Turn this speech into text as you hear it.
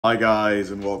Hi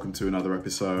guys, and welcome to another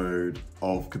episode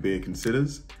of Kabir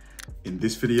Considers. In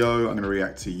this video, I'm going to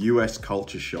react to US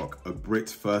culture shock of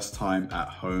Brit's first time at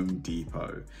Home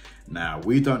Depot. Now,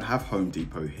 we don't have Home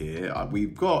Depot here.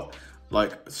 We've got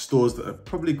like stores that are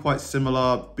probably quite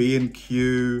similar,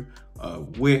 B&Q,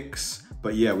 Wix,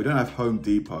 but yeah, we don't have Home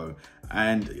Depot.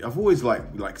 And I've always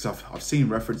I've seen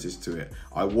references to it.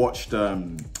 I watched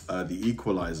The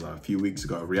Equalizer a few weeks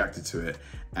ago, I reacted to it,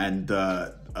 and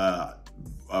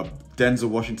Denzel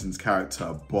Washington's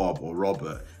character, Bob or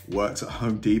Robert, works at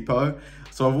Home Depot.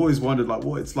 So I've always wondered like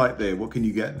what it's like there. What can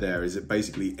you get there? Is it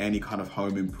basically any kind of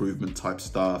home improvement type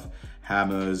stuff?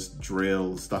 Hammers,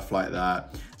 drills, stuff like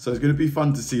that. So it's going to be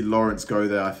fun to see Lawrence go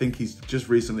there. I think he's just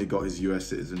recently got his US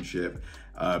citizenship.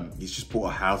 He's just bought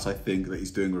a house, I think, that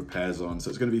he's doing repairs on. So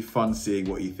it's going to be fun seeing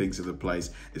what he thinks of the place.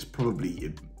 It's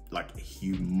probably like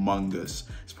humongous.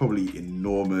 It's probably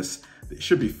enormous. It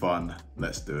should be fun.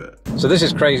 Let's do it. So this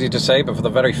is crazy to say, but for the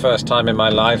very first time in my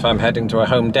life, I'm heading to a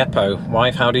Home Depot.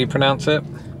 Wife, how do you pronounce it?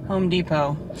 Home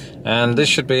Depot. And this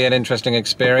should be an interesting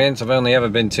experience. I've only ever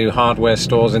been to hardware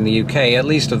stores in the UK, at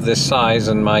least of this size,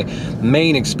 and my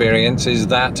main experience is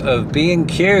that of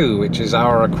B&Q, which is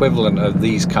our equivalent of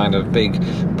these kind of big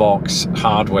box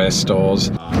hardware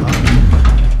stores.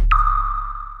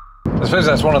 I suppose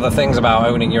that's one of the things about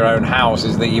owning your own house,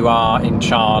 is that you are in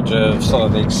charge of sort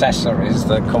of the accessories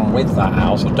that come with that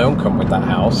house or don't come with that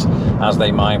house, as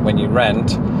they might when you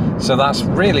rent. So that's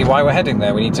really why we're heading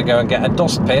there. We need to go and get a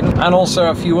dustbin and also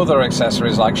a few other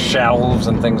accessories like shelves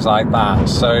and things like that.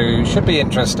 So it should be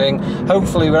interesting.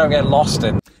 Hopefully we don't get lost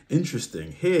in.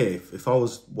 Interesting. Here, if I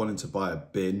was wanting to buy a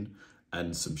bin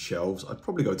and some shelves, I'd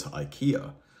probably go to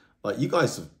IKEA. Like, you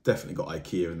guys have definitely got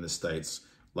IKEA in the States.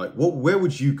 Like, where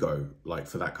would you go, like,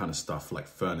 for that kind of stuff, like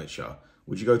furniture?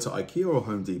 Would you go to IKEA or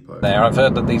Home Depot? I've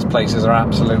heard that these places are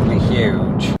absolutely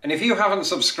huge. And if you haven't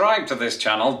subscribed to this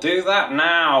channel, do that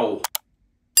now!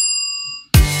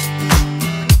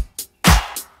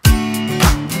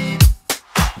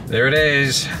 There it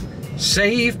is.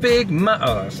 Save Big Oh,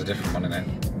 that's a different one, isn't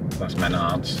it? That's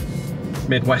Menards.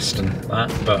 Midwestern, that.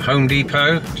 But Home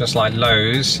Depot, just like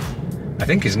Lowe's, I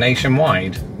think is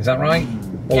nationwide. Is that right?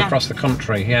 All across the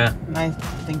country, yeah. I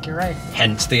think you're right.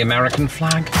 Hence the American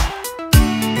flag.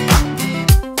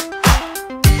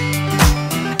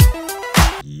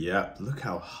 Yeah, look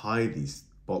how high these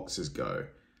boxes go.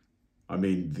 I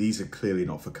mean, these are clearly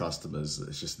not for customers.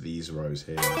 It's just these rows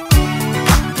here.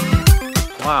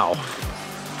 Wow.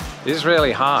 This is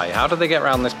really high. How do they get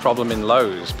around this problem in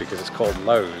Lowe's? Because it's called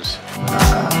Lowe's.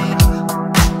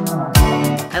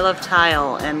 I love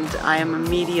tile, and I am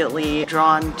immediately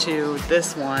drawn to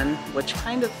this one, which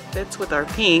kind of fits with our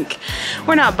pink.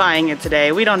 We're not buying it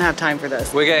today. We don't have time for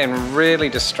this. We're getting really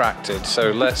distracted,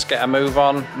 so let's get a move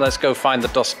on. Let's go find the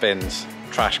dustbins,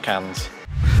 trash cans.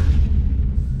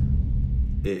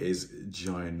 It is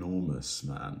ginormous,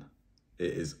 man.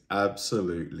 It is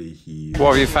absolutely huge.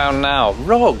 What have you found now?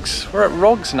 Rugs. We're at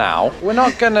rugs now. We're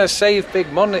not gonna save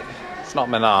big money. It's not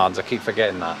Menards, I keep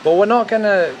forgetting that. But we're not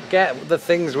gonna get the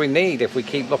things we need if we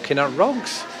keep looking at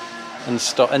rugs and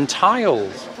stuff and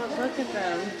tiles. But look at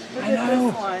them. Look I at know,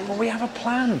 this one. but we have a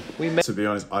plan. To be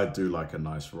honest, I do like a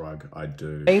nice rug. I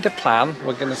do. Made a plan,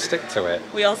 we're gonna stick to it.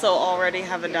 We also already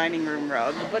have a dining room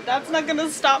rug, but that's not gonna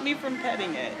stop me from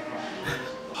petting it.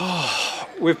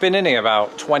 We've been in here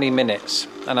about 20 minutes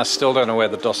and I still don't know where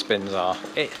the dustbins are.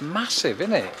 It's massive,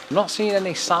 isn't it? I'm not seeing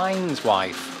any signs,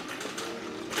 wife.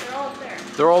 They're all up there.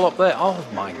 They're all up there. Oh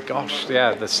my gosh,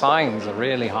 yeah, the signs are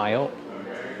really high up.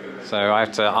 So I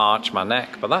have to arch my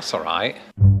neck, but that's all right.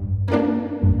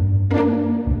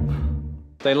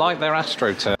 They like their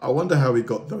AstroTurf. I wonder how he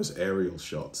got those aerial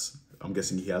shots. I'm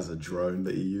guessing he has a drone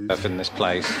that he used. In this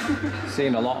place.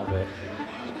 Seen a lot of it.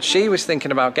 She was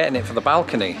thinking about getting it for the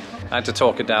balcony. I had to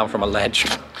talk her down from a ledge.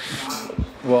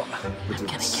 What? I'm gonna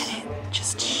get it.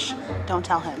 Just shh. Don't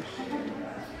tell him.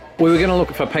 We were going to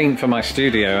look for paint for my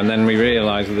studio, and then we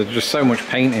realised that there's just so much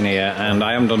paint in here, and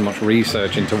I haven't done much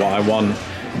research into what I want,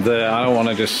 that I don't want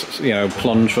to just, you know,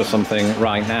 plunge for something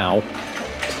right now.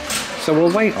 So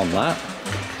we'll wait on that.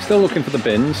 Still looking for the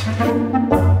bins.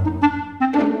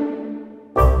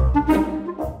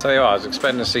 Tell you what, I was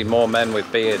expecting to see more men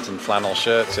with beards and flannel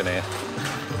shirts in here.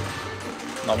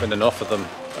 Not been enough of them.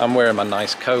 I'm wearing my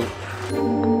nice coat.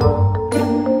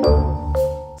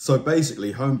 So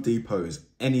basically, Home Depot is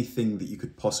anything that you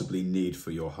could possibly need for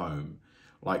your home.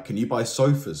 Like, can you buy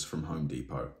sofas from Home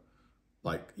Depot?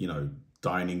 Like, you know,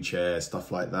 dining chairs,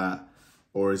 stuff like that?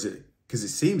 Or is it, because it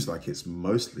seems like it's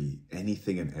mostly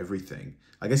anything and everything.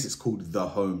 I guess it's called the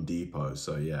Home Depot,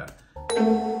 so yeah.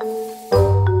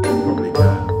 Probably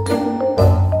can.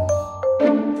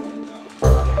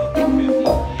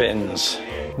 Bins.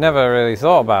 Never really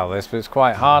thought about this, but it's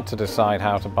quite hard to decide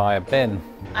how to buy a bin.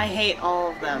 I hate all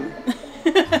of them.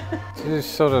 It's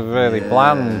just sort of really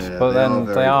bland, but then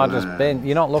they are just bin.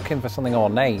 You're not looking for something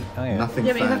ornate, are you? Nothing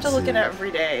Yeah, but you have to fancy. look at it every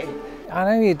day. I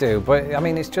know you do, but I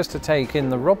mean, it's just to take in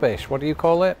the rubbish. What do you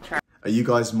call it? Are you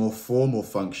guys more form or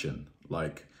function?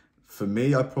 Like, for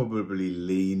me, I probably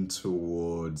lean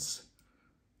towards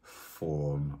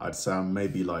form. I'd say I'm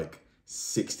maybe like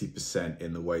 60%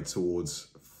 in the way towards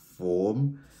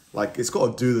form. Like, it's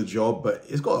got to do the job, but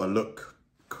it's got to look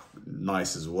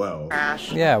nice as well.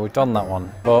 Trash. Yeah, we've done that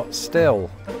one, but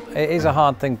still, it is a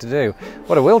hard thing to do.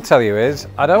 What I will tell you is,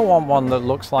 I don't want one that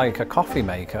looks like a coffee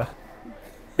maker.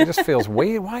 It just feels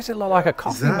weird. Why does it look like a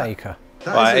coffee maker?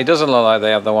 Well, it doesn't look like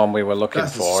they have the one we were looking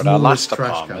for at our last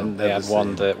apartment. They had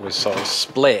one that was sort of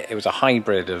split. It was a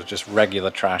hybrid of just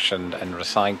regular trash and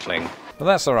recycling. But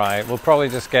that's all right. We'll probably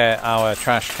just get our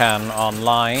trash can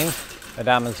online at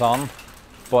Amazon.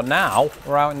 But now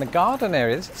we're out in the garden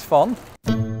area. This is fun.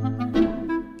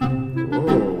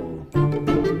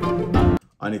 Whoa.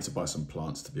 I need to buy some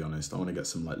plants, to be honest. I want to get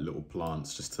some like little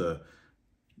plants just to,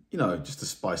 you know, just to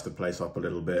spice the place up a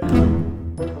little bit.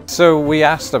 So we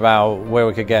asked about where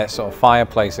we could get sort of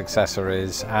fireplace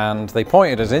accessories, and they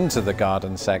pointed us into the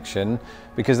garden section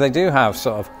because they do have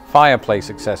sort of fireplace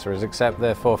accessories, except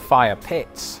they're for fire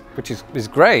pits, which is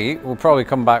great. We'll probably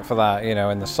come back for that, you know,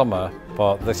 in the summer,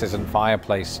 but this isn't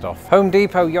fireplace stuff. Home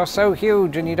Depot, you're so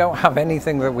huge and you don't have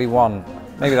anything that we want.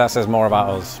 Maybe that says more about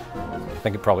us. I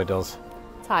think it probably does.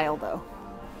 Tile, though.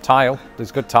 Tile,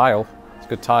 there's good tile. It's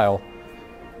good tile.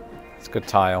 It's good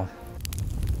tile.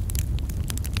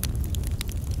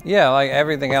 Yeah, like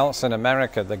everything else in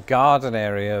America, the garden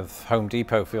area of Home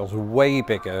Depot feels way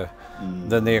bigger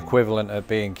than the equivalent at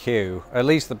B&Q. At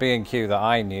least the B&Q that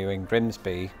I knew in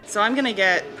Grimsby. So I'm gonna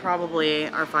get probably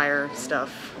our fire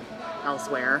stuff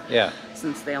elsewhere. Yeah.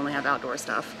 Since they only have outdoor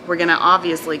stuff. We're gonna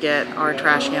obviously get our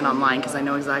trash can online because I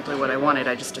know exactly what I wanted.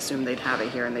 I just assumed they'd have it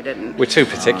here and they didn't. We're too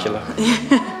particular.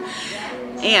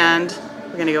 And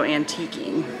we're gonna go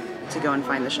antiquing to go and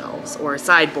find the shelves, or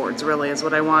sideboards really is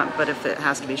what I want, but if it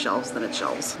has to be shelves, then it's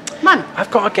shelves. Come on. I've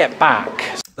got to get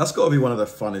back. That's got to be one of the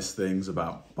funnest things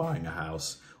about buying a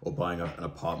house or buying an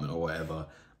apartment or whatever,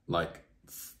 like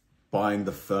buying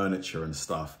the furniture and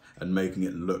stuff and making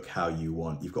it look how you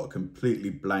want. You've got a completely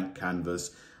blank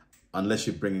canvas, unless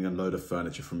you're bringing a load of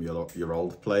furniture from your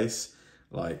old place.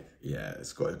 Like, yeah,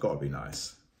 it's got to be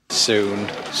nice. Soon.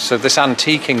 So this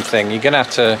antiquing thing, you're gonna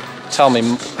have to tell me.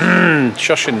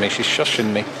 Shushing me, she's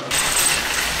shushing me.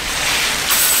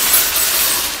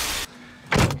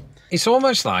 It's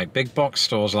almost like big box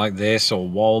stores like this or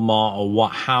Walmart or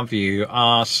what have you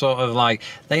are sort of like,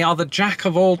 they are the jack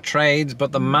of all trades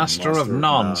but the master of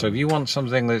none. So if you want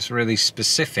something that's really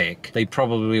specific, they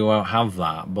probably won't have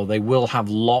that, but they will have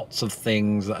lots of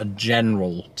things that are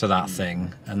general to that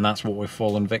thing, and that's what we've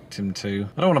fallen victim to.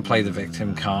 I don't want to play the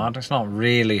victim card. It's not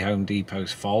really Home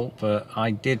Depot's fault, but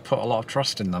I did put a lot of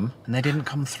trust in them and they didn't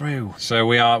come through. So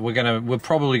we'll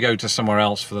probably go to somewhere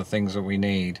else for the things that we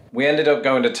need. We ended up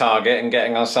going to Target and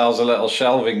getting ourselves a little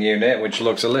shelving unit, which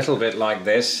looks a little bit like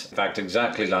this. In fact,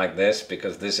 exactly like this,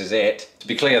 because this is it. To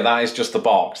be clear, that is just the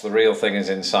box. The real thing is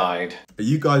inside. Are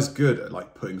you guys good at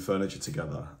like putting furniture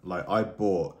together? Like, I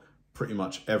bought pretty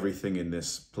much everything in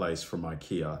this place from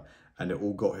IKEA and it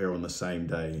all got here on the same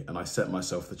day. And I set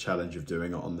myself the challenge of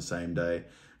doing it on the same day.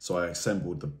 So I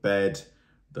assembled the bed,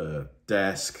 the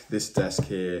desk, this desk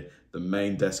here, the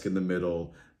main desk in the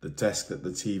middle, the desk that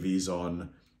the TV's on.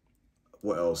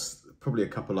 What else? Probably a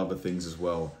couple other things as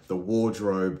well. The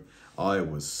wardrobe. I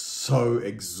was so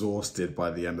exhausted by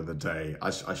the end of the day.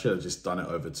 I should have just done it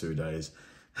over 2 days.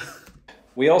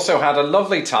 We also had a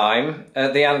lovely time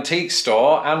at the antique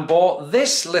store and bought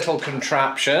this little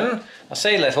contraption. I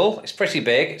say little, it's pretty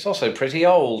big, it's also pretty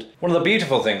old. One of the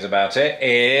beautiful things about it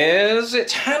is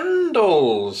its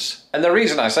handles. And the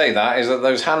reason I say that is that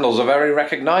those handles are very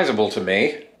recognisable to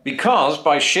me, because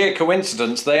by sheer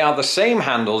coincidence they are the same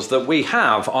handles that we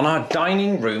have on our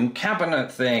dining room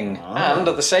cabinet thing. And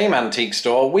at the same antique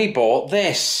store we bought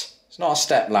this. It's not a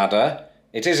step ladder,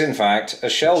 it is in fact a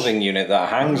shelving unit that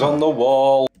hangs on the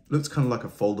wall. Looks kind of like a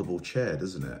foldable chair,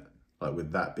 doesn't it? Like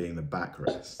with that being the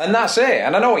backrest. And that's it.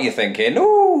 And I know what you're thinking.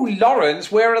 Ooh,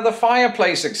 Lawrence, where are the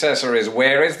fireplace accessories?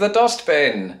 Where is the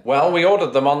dustbin? Well, we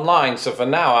ordered them online, so for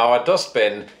now our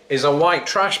dustbin is a white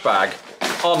trash bag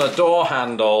on a door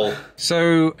handle.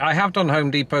 So I have done Home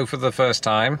Depot for the first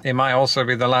time. It might also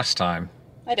be the last time.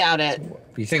 I doubt it.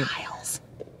 You think? Tiles.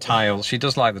 tiles. She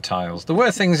does like the tiles. There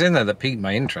were things in there that piqued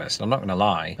my interest, I'm not going to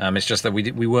lie. It's just that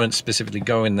we weren't specifically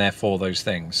going there for those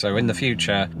things. So in the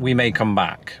future, we may come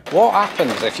back. What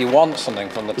happens if you want something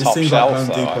from the top shelf,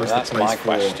 though? That's my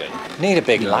question. Need a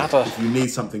big ladder. If you need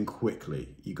something quickly,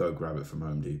 you go grab it from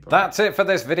Home Depot. That's it for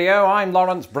this video. I'm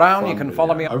Lawrence Brown. You can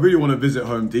follow me. I really want to visit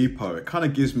Home Depot. It kind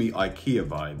of gives me IKEA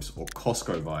vibes or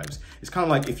Costco vibes. It's kind of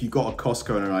like if you got a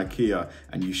Costco and an IKEA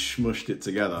and you smushed it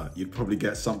together, you'd probably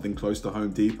get something close to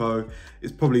Home Depot.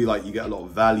 It's probably like you get a lot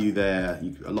of value there,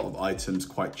 a lot of items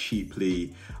quite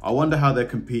cheaply. I wonder how they're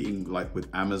competing like with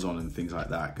Amazon and things like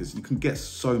that, because you can get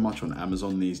so much on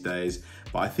Amazon these days.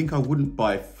 But I think I wouldn't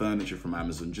buy furniture from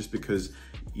Amazon just because,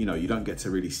 you know, you don't get to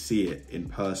really see it in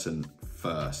person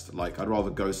first. Like, I'd rather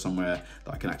go somewhere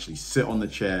that I can actually sit on the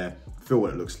chair, feel what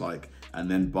it looks like, and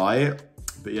then buy it.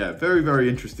 But yeah, very, very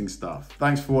interesting stuff.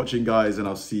 Thanks for watching, guys, and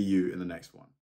I'll see you in the next one.